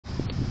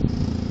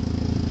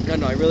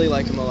No, I really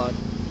like him a lot.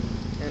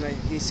 And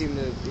he seemed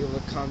to be able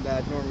to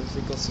combat Norman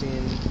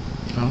Finkelstein.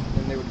 Oh.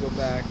 And they would go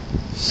back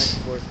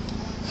and forth.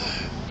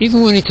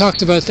 Even when he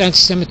talks about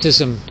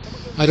anti-Semitism,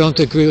 I don't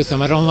agree with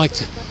him. I don't like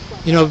to,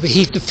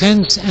 he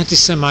defends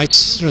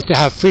anti-Semites to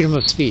have freedom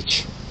of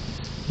speech.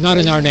 Not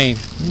in our name.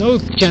 No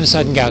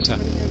genocide in Gaza.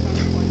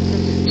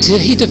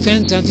 He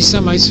defends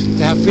anti-Semites to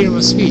have freedom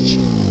of speech.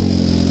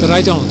 But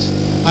I don't.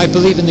 I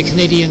believe in the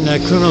Canadian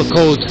Criminal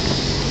Code,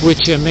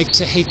 which makes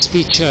hate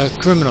speech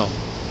criminal.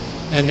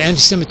 And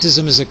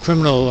anti-Semitism is a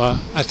criminal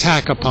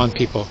attack upon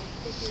people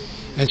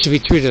and should be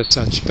treated as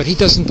such. But he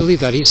doesn't believe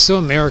that. He's so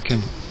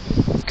American.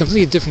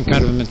 Completely different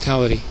kind of a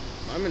mentality.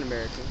 I'm an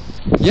American.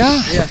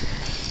 Yeah? Yeah.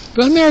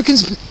 But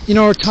Americans,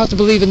 are taught to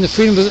believe in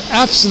the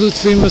absolute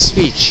freedom of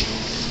speech.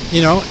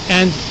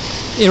 And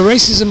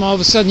racism all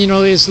of a sudden,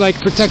 is like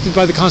protected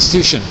by the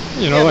Constitution.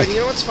 But you know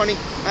what's funny?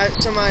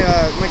 So my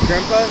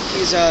grandpa,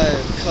 he's a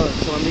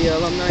Columbia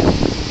alumni.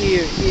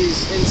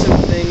 He's in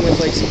something with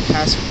like some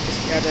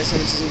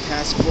anti-Semitism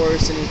task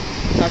force, and he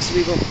talks to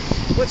people.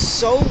 What's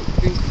so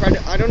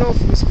incredible? I don't know if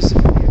it was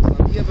specifically at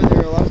Columbia, but there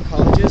are a lot of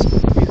colleges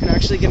where you can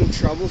actually get in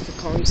trouble for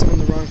calling someone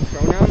the wrong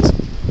pronouns.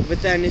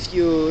 But then if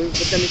you're an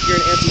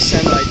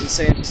anti-Semite and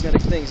say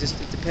anti-Semitic things, it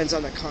depends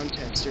on the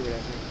context or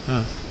whatever.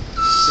 Huh.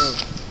 So.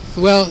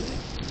 Well,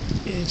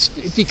 it's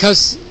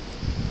because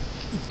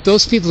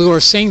those people who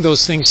are saying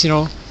those things,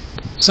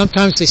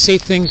 sometimes they say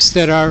things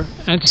that are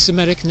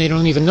anti-Semitic and they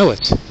don't even know it.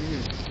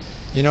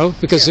 Mm-hmm.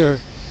 Because they're...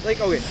 Like,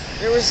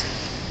 there was...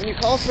 When you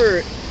call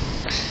for...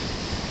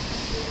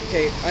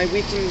 Okay,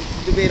 we can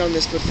debate on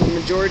this, but for the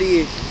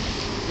majority...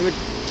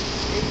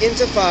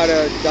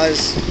 Intifada I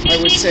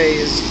would say,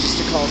 is just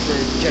a call for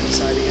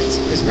genocide against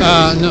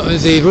Israel. No,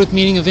 the root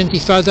meaning of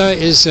Intifada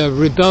is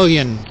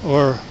rebellion,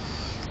 or...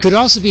 could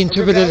also be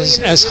interpreted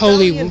as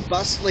holy.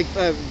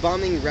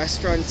 Bombing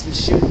restaurants and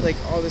shoot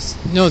all this.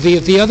 No,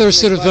 the other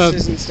sort of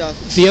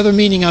the other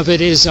meaning of it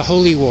is a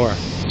holy war,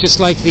 just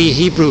like the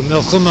Hebrew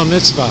milchuma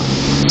mitzvah.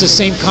 It's the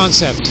same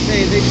concept.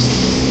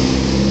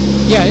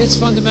 Yeah, it's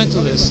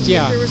fundamentalist.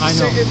 I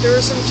know. If there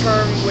was some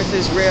term with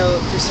Israel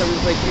for some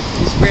if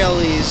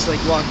Israelis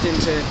walked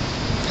into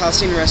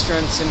Palestinian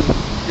restaurants and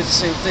did the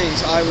same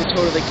things, I would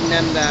totally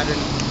condemn that, and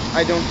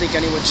I don't think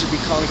anyone should be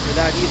calling for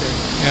that either.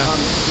 Yeah.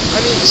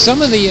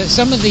 Some of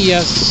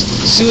the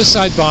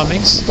suicide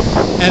bombings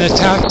and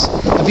attacks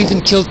have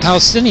even killed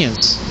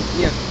Palestinians.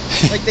 Yeah.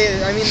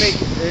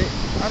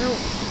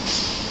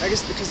 I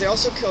guess because they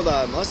also killed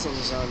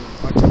Muslims on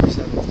October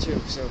 7th too.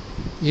 So.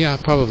 Yeah,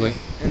 probably.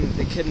 And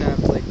they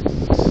kidnapped I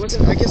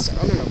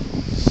don't know.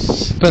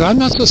 But I'm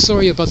not so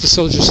sorry about the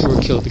soldiers who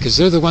were killed, because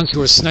they're the ones who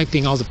were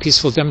sniping all the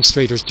peaceful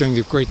demonstrators during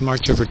the Great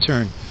March of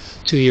Return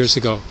 2 years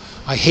ago.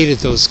 I hated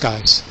those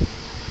guys.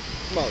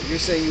 Well, you're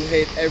saying you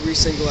hate every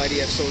single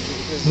IDF soldier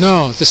because...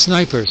 No, the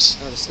snipers.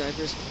 Oh, the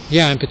snipers?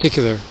 Yeah, in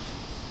particular.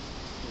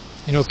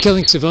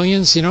 Killing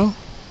civilians, and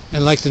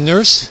like the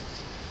nurse,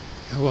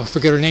 I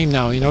forget her name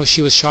now,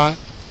 she was shot.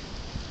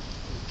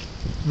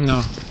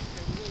 No.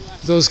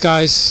 Those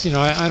guys,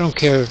 I don't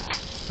care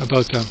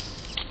about them.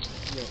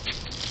 No.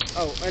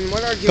 Oh, and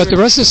one argument... But the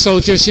rest of the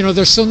soldiers,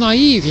 they're so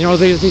naive.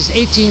 They're these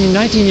 18 and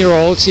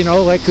 19-year-olds, who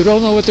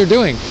don't know what they're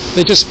doing.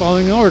 They're just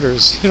following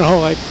orders,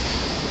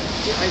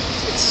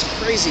 It's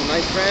crazy.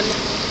 My friend,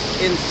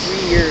 in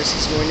 3 years,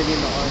 is going to be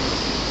in the army.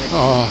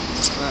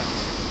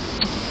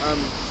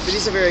 But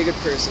he's a very good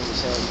person,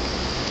 so...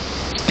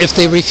 If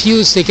they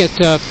refuse, they get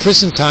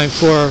prison time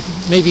for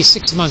maybe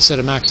 6 months at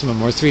a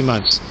maximum, or 3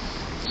 months.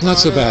 It's not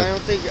so bad. I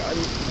don't think...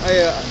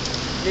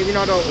 maybe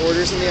not all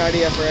orders in the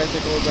IDF are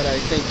ethical, but I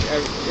think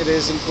it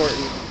is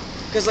important.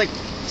 Because,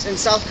 in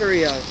South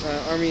Korea,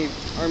 Army...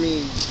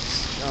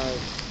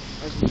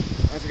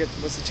 I forget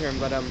what's the term,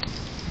 but,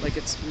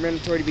 it's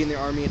mandatory to be in the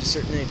army at a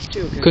certain age,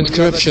 too. Conscription. When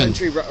you have a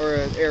country or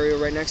an area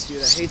right next to you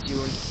that hates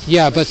you.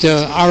 But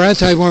our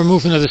anti-war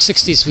movement of the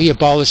 60s, we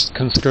abolished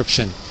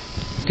conscription.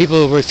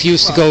 People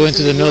refused to go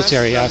into the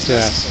military after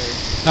that.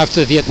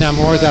 After the Vietnam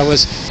War, that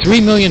was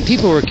 3 million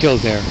people were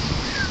killed there.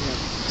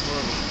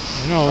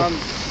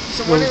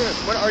 So one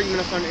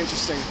argument I found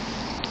interesting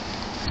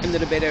in the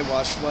debate I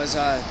watched was,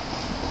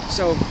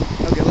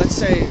 let's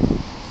say,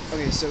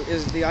 so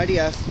is the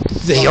IDF...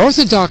 The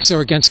Orthodox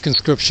are against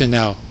conscription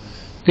now.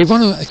 They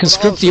want to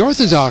conscript the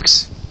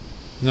Orthodox.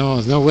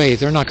 No way,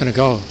 they're not going to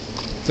go.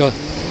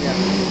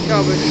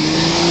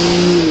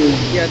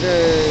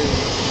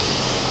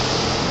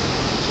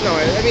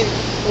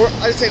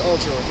 I'd say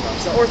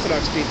ultra-Orthodox. The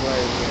Orthodox people are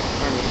in the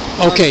army.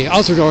 Okay,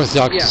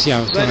 ultra-Orthodox,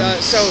 yeah.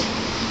 But, so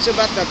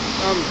about that,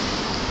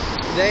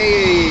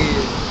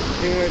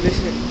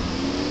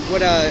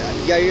 what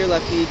Yair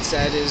Lapid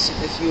said is,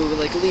 if you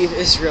leave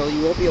Israel,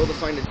 you won't be able to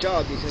find a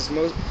job, because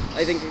more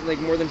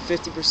than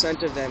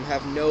 50% of them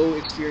have no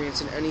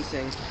experience in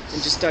anything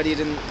and just studied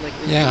in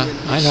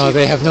I know,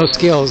 they have no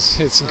skills.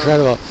 It's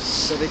incredible.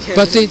 So they can't.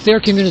 But their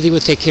community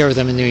would take care of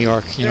them in New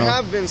York. There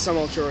have been some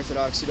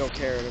ultra-Orthodox who don't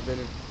care and have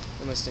been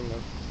enlisting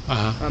them.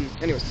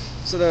 Anyways,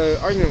 so the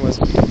argument was,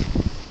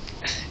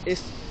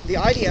 if the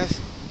IDF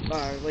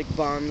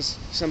bombs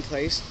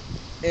someplace,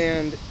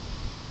 and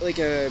like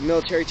a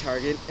military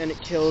target, and it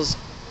kills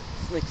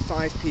like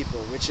 5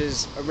 people, which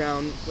is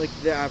around like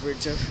the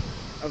average of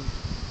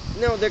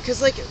no,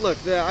 because like look,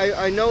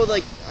 I know,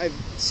 like I've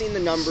seen the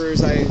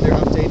numbers, they're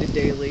updated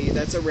daily.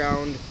 That's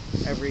around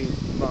every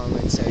bomb,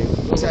 I'd say.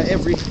 So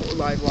every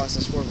live loss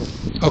is horrible.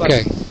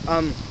 Okay.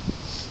 But,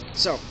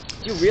 so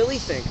you really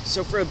think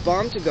so? For a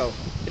bomb to go,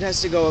 it has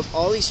to go up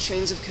all these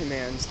chains of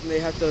commands, and they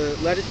have to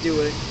let it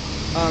do it.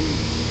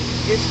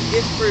 If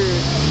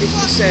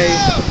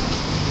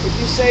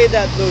you say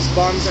that those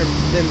bombs are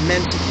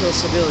meant to kill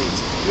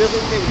civilians, you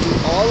really think they would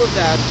do all of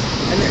that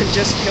and then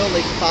just kill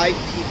like 5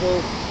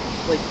 people?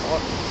 Like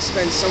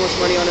spend so much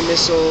money on a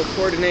missile,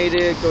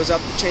 coordinated, goes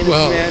up the chain of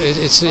command. Well,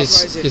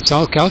 it's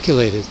all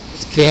calculated.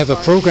 They have a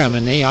program,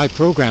 an AI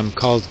program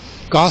called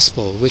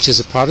Gospel, which is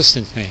a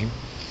Protestant name,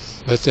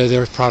 but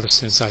they're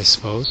Protestants, I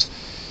suppose.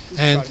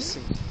 And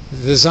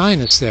the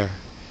Zionists there.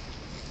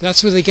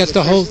 That's where they get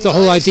the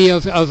whole idea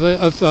of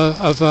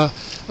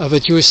a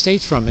Jewish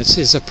state from.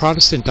 It's a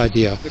Protestant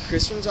idea. The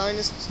Christian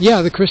Zionists?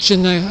 Yeah, the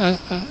Christian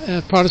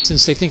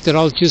Protestants. They think that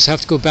all Jews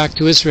have to go back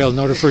to Israel in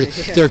order for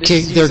their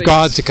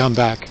God to come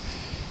back.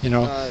 You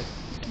know.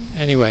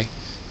 Anyway,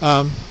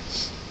 oh,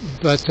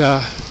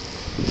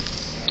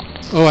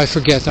 I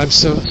forget. I'm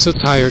so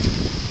tired.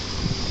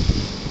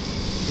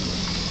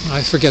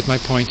 I forget my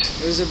point.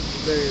 There's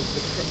the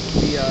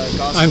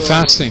gospel. I'm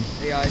fasting.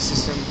 AI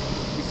system.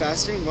 You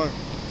fasting? What?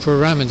 For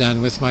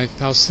Ramadan with my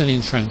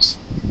Palestinian friends.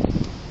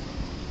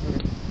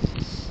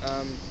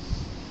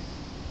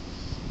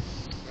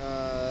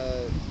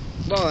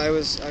 Well, I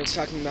was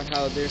talking about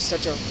how there's a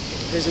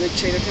big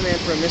chain of command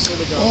for a missile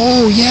to go.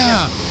 Oh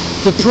yeah,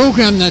 the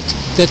program that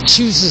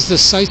chooses the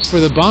sites for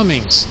the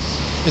bombings,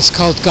 it's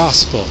called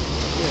Gospel,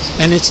 yes.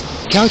 And it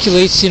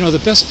calculates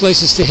the best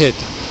places to hit.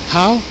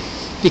 How?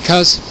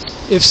 Because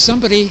if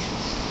somebody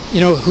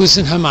who's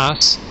in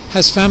Hamas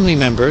has family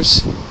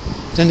members,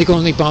 then they go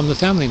only bomb the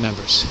family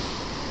members.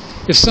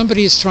 If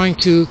somebody is trying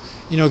to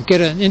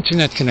get an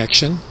internet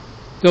connection,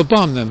 they'll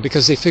bomb them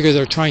because they figure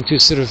they're trying to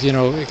sort of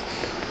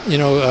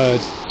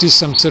do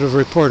some sort of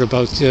report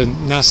about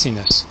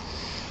nastiness.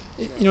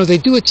 They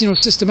do it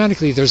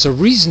systematically. There's a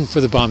reason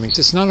for the bombings.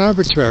 It's not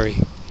arbitrary.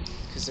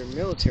 Because they're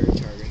military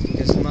targets.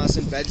 Because Hamas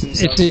embeds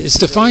themselves. It's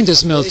defined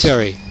as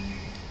military.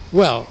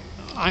 Well,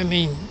 I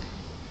mean,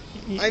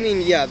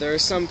 yeah, there are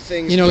some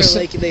things where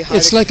they hide.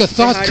 It's like a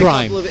thought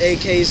crime. A couple of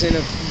AKs in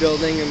a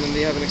building, and then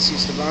they have an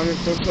excuse to bomb it.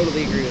 Don't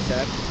totally agree with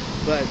that,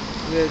 but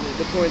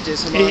the point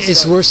is, Hamas.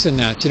 It's worse than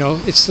that.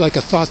 It's like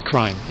a thought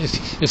crime.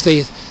 If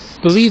they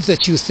believe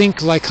that you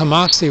think like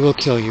Hamas, they will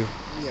kill you.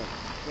 Yeah,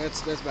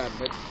 that's bad.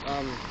 But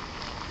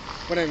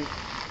what I'm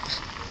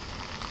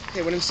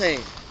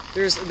saying,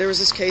 there was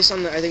this case I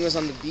think it was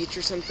on the beach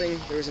or something.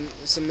 There was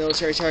some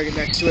military target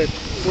next to it.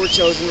 4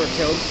 children were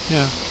killed.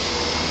 Yeah.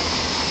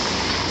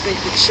 I think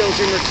the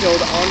children were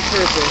killed on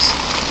purpose,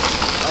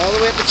 all the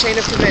way up the chain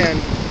of command,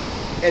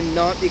 and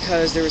not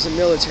because there was a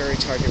military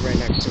target right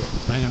next to it.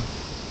 I know.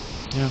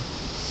 Yeah.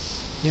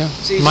 Yeah.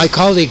 So my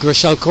colleague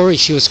Rochelle Corey,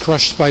 she was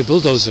crushed by a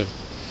bulldozer.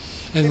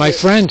 And my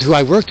friend, who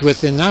I worked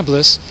with in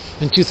Nablus,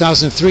 in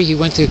 2003, he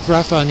went to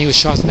Rafah and he was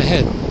shot in the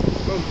head.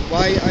 Well,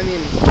 why?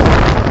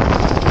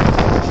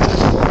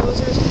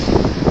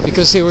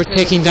 Because they were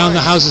taking down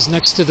the houses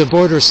next to the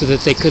border so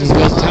that they couldn't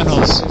build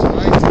tunnels.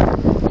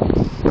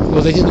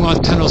 Well, they didn't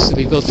want tunnels to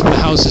be built from the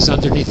houses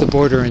underneath the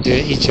border into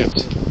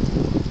Egypt.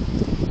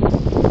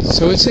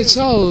 So it's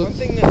all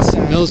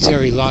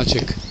military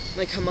logic.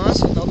 Like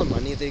Hamas, with all the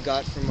money they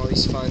got from all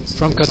these funds.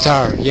 From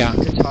Qatar, yeah.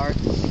 Qatar,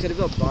 they could have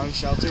built bomb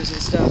shelters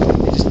and stuff.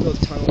 They just built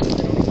tunnels and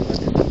they don't even let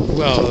them.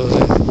 Well,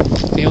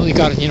 they only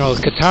got,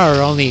 Qatar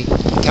only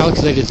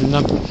calculated the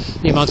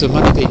amount of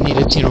money they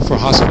needed, for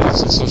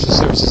hospitals and social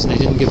services, and they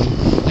didn't give them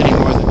any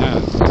more than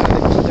that.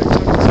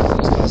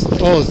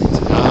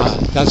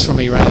 That's from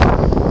Iran.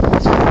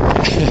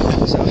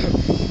 So,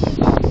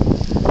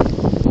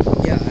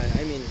 yeah,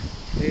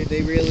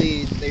 they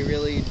really.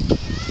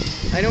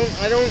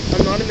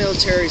 I'm not a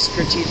military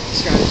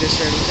strategist or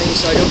anything,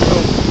 so I don't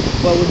know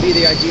what would be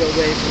the ideal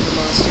way for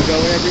Hamas to go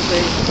and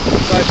everything.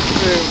 But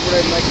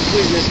my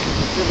conclusion is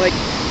that,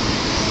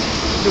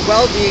 the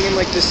well-being and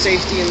the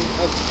safety and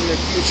the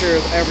future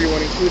of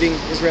everyone, including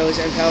Israelis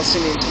and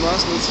Palestinians,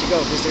 Hamas needs to go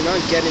because they're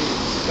not getting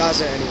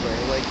Gaza anywhere.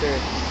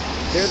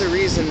 They're the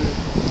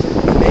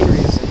main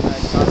reason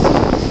that Gaza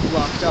is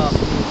blocked off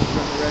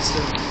from the rest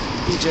of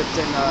Egypt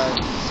and.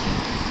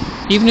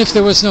 Even if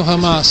there was no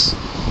Hamas,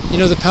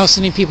 the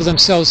Palestinian people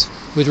themselves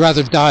would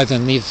rather die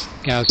than leave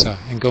Gaza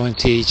and go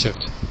into Egypt.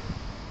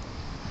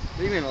 What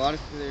do you mean? A lot of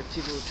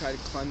people who try to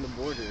climb the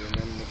border and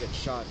then they get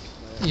shot.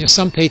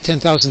 Some pay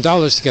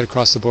 $10,000 to get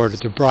across the border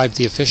to bribe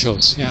the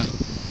officials. Yeah,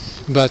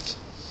 but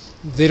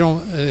they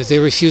don't. They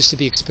refuse to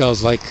be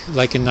expelled like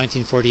in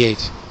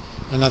 1948,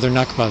 another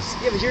Nakba.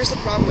 Yeah, but here's the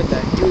problem with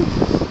that.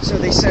 So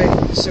they say.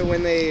 So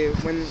when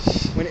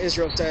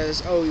Israel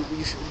says, "Oh,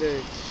 you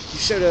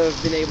should have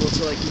been able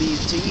to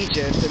leave to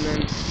Egypt," and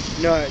then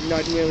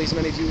not nearly as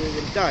many of you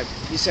died.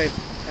 You say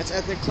that's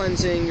ethnic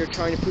cleansing. You're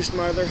trying to push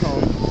them out of their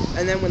home,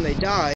 and then when they die.